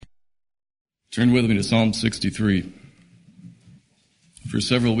Turn with me to Psalm 63. For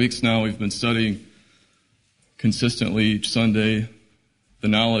several weeks now, we've been studying consistently each Sunday the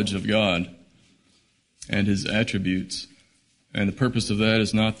knowledge of God and His attributes. And the purpose of that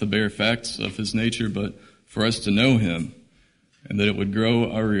is not the bare facts of His nature, but for us to know Him and that it would grow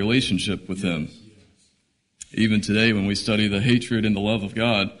our relationship with Him. Even today, when we study the hatred and the love of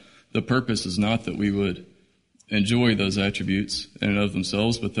God, the purpose is not that we would enjoy those attributes in and of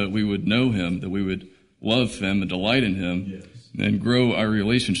themselves, but that we would know Him, that we would love Him and delight in Him, and grow our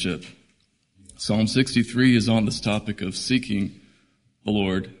relationship. Psalm 63 is on this topic of seeking the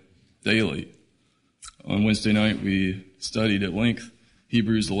Lord daily. On Wednesday night, we studied at length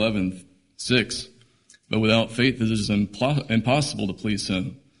Hebrews 11:6. But without faith it is impossible to please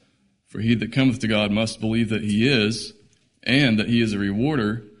Him. For he that cometh to God must believe that He is, and that He is a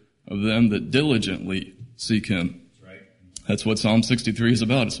rewarder of them that diligently seek Him. Right. That's what Psalm 63 is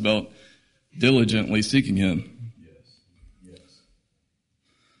about. It's about diligently seeking Him. Yes.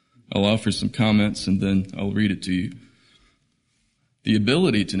 I'll offer some comments and then I'll read it to you. The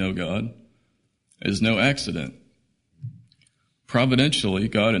ability to know God is no accident. Providentially,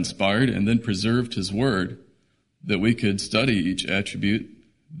 God inspired and then preserved His Word that we could study each attribute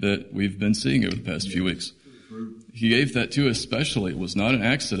that we've been seeing over the past few weeks. He gave that to us specially. It was not an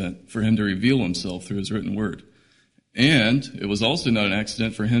accident for Him to reveal Himself through His written Word. And it was also not an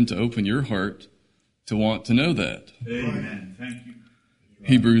accident for Him to open your heart to want to know that. Amen. Thank you.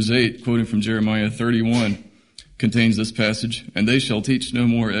 Hebrews 8, quoting from Jeremiah 31, contains this passage, "And they shall teach no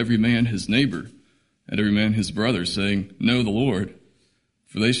more every man his neighbor, and every man his brother, saying, Know the Lord,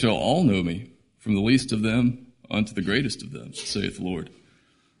 for they shall all know me, from the least of them unto the greatest of them, saith the Lord."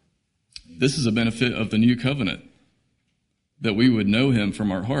 This is a benefit of the new covenant, that we would know Him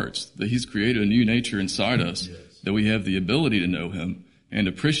from our hearts, that He's created a new nature inside us, that we have the ability to know Him and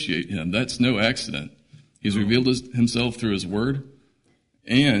appreciate Him. That's no accident. He's revealed Himself through His Word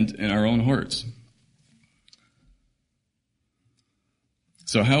and in our own hearts.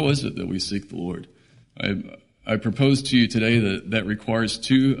 So how is it that we seek the Lord? I propose to you today that requires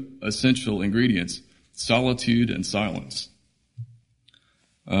two essential ingredients: solitude and silence.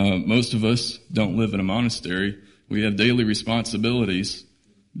 Most of us don't live in a monastery. We have daily responsibilities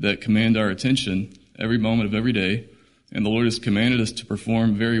that command our attention every moment of every day, and the Lord has commanded us to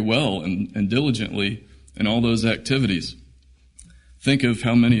perform very well and diligently in all those activities. Think of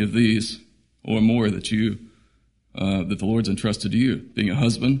how many of these or more that the Lord's entrusted to you: being a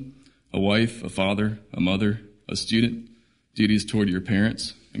husband, a wife, a father, a mother, a student, duties toward your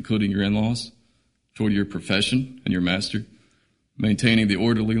parents, including your in-laws, toward your profession and your master, maintaining the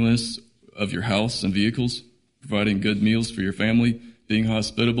orderliness of your house and vehicles, providing good meals for your family, being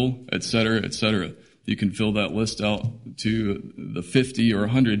hospitable, etc., etc. You can fill that list out to the 50 or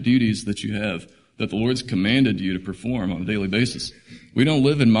 100 duties that you have that the Lord's commanded you to perform on a daily basis. We don't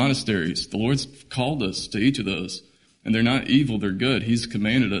live in monasteries. The Lord's called us to each of those, and they're not evil, they're good. He's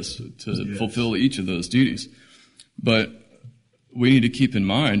commanded us to fulfill each of those duties. But we need to keep in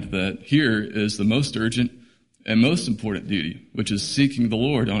mind that here is the most urgent and most important duty, which is seeking the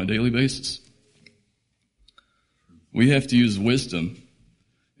Lord on a daily basis. We have to use wisdom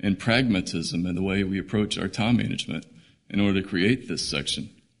and pragmatism in the way we approach our time management in order to create this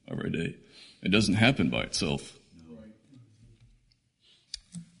section of our day. It doesn't happen by itself.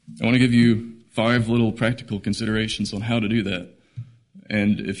 I want to give you 5 little practical considerations on how to do that.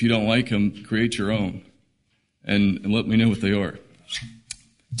 And if you don't like them, create your own and let me know what they are.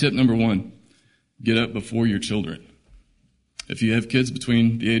 Tip number 1. Get up before your children. If you have kids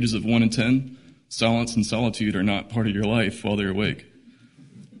between the ages of 1 and 10, silence and solitude are not part of your life while they're awake.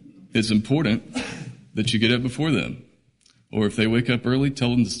 It's important that you get up before them. Or if they wake up early, tell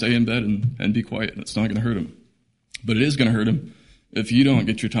them to stay in bed and be quiet. It's not going to hurt them. But it is going to hurt them if you don't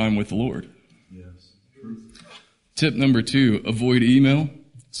get your time with the Lord. Yes. Tip number 2, avoid email,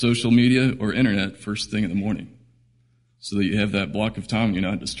 social media, or internet first thing in the morning, so that you have that block of time, you're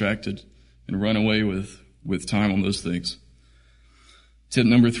not distracted and run away with time on those things. Tip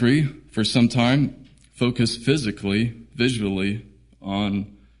number 3, for some time, focus physically, visually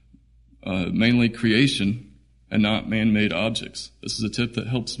on mainly creation and not man-made objects. This is a tip that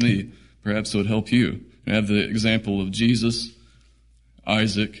helps me. Perhaps it would help you. I have the example of Jesus,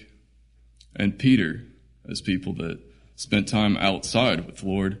 Isaac, and Peter as people that spent time outside with the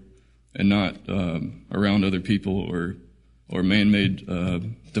Lord and not around other people or man-made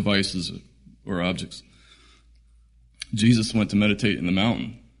devices or objects. Jesus went to meditate in the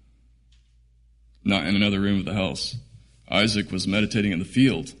mountain, not in another room of the house. Isaac was meditating in the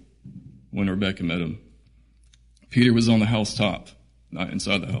field when Rebekah met him. Peter was on the housetop, not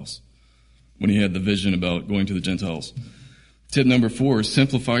inside the house. when he had the vision about going to the Gentiles. Tip number 4,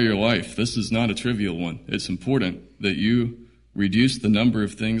 simplify your life. This is not a trivial one. It's important that you reduce the number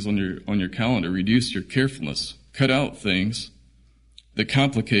of things on your calendar. Reduce your carefulness. Cut out things that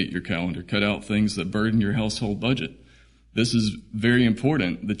complicate your calendar. Cut out things that burden your household budget. This is very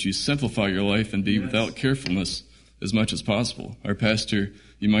important that you simplify your life and be without carefulness as much as possible. Our pastor,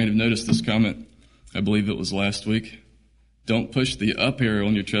 you might have noticed this comment, I believe it was last week. Don't push the up arrow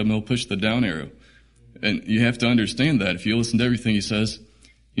on your treadmill, push the down arrow. And you have to understand that. If you listen to everything he says,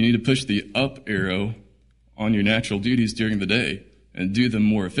 you need to push the up arrow on your natural duties during the day and do them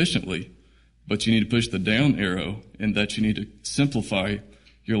more efficiently. But you need to push the down arrow in that you need to simplify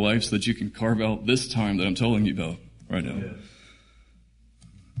your life so that you can carve out this time that I'm telling you about right now. Yes.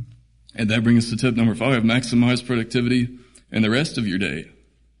 And that brings us to tip number 5, maximize productivity in the rest of your day.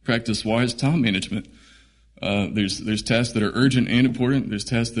 Practice wise time management. There's tasks that are urgent and important. There's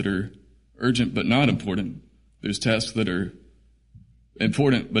tasks that are urgent but not important. There's tasks that are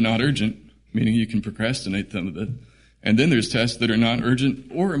important but not urgent, meaning you can procrastinate them a bit. And then there's tasks that are not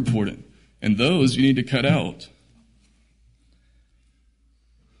urgent or important. And those you need to cut out.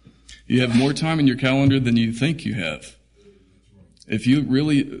 You have more time in your calendar than you think you have. If you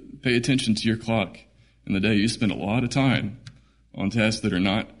really pay attention to your clock in the day, you spend a lot of time on tasks that are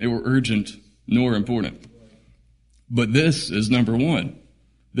not urgent nor important. But this is number 1.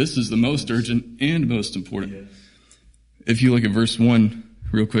 This is the most urgent and most important. Yes. If you look at verse 1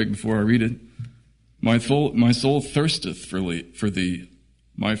 real quick before I read it. My soul thirsteth for thee.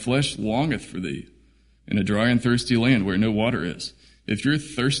 My flesh longeth for thee in a dry and thirsty land where no water is. If you're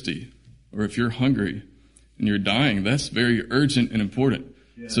thirsty or if you're hungry and you're dying, that's very urgent and important.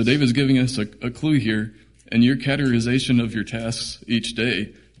 Yes. So David's giving us a clue here. In your categorization of your tasks each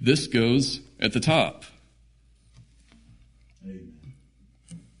day, this goes at the top.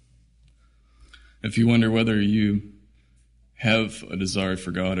 If you wonder whether you have a desire for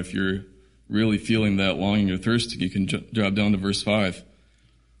God, if you're really feeling that longing or thirsting, you can drop down to verse 5.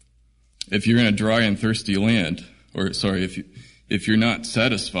 If you're in a dry and thirsty land, if you're not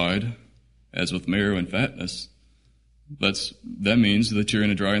satisfied, as with marrow and fatness, that means that you're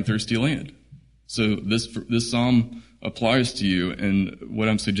in a dry and thirsty land. So this psalm applies to you, and what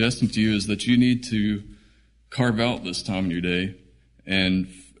I'm suggesting to you is that you need to carve out this time in your day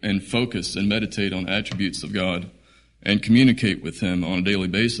and focus and meditate on attributes of God and communicate with Him on a daily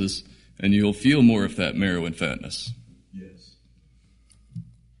basis, and you'll feel more of that marrow and fatness. Yes.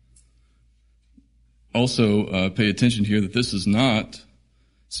 Also, pay attention here that this is not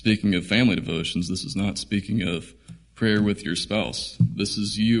speaking of family devotions. This is not speaking of prayer with your spouse. This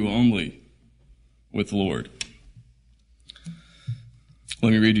is you only with the Lord.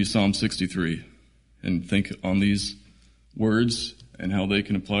 Let me read you Psalm 63 and think on these words and how they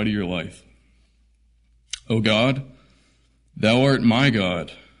can apply to your life. O God, thou art my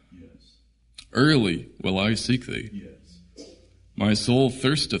God. Yes. Early will I seek thee. Yes. My soul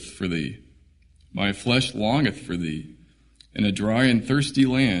thirsteth for thee. My flesh longeth for thee in a dry and thirsty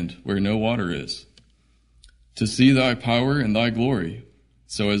land where no water is, to see thy power and thy glory,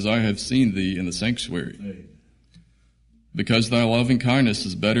 so as I have seen thee in the sanctuary. Amen. Because thy loving kindness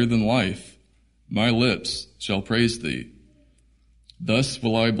is better than life, my lips shall praise thee. Thus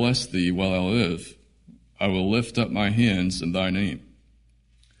will I bless thee while I live. I will lift up my hands in thy name.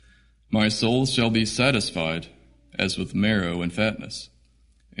 My soul shall be satisfied as with marrow and fatness,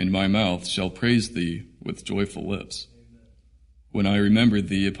 and my mouth shall praise thee with joyful lips. When I remember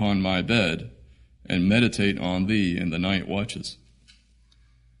thee upon my bed, and meditate on thee in the night watches.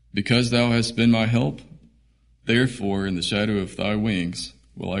 Because thou hast been my help, therefore in the shadow of thy wings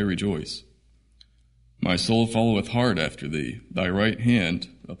will I rejoice. My soul followeth hard after thee, thy right hand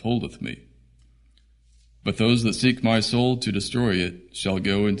upholdeth me. But those that seek my soul to destroy it shall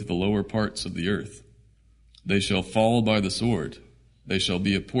go into the lower parts of the earth. They shall fall by the sword, they shall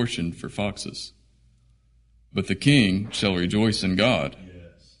be a portion for foxes. But the king shall rejoice in God.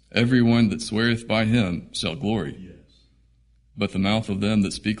 Yes. Every one that sweareth by him shall glory. Yes. But the mouth of them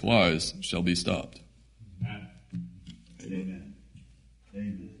that speak lies shall be stopped. Amen.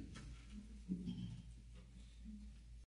 Amen.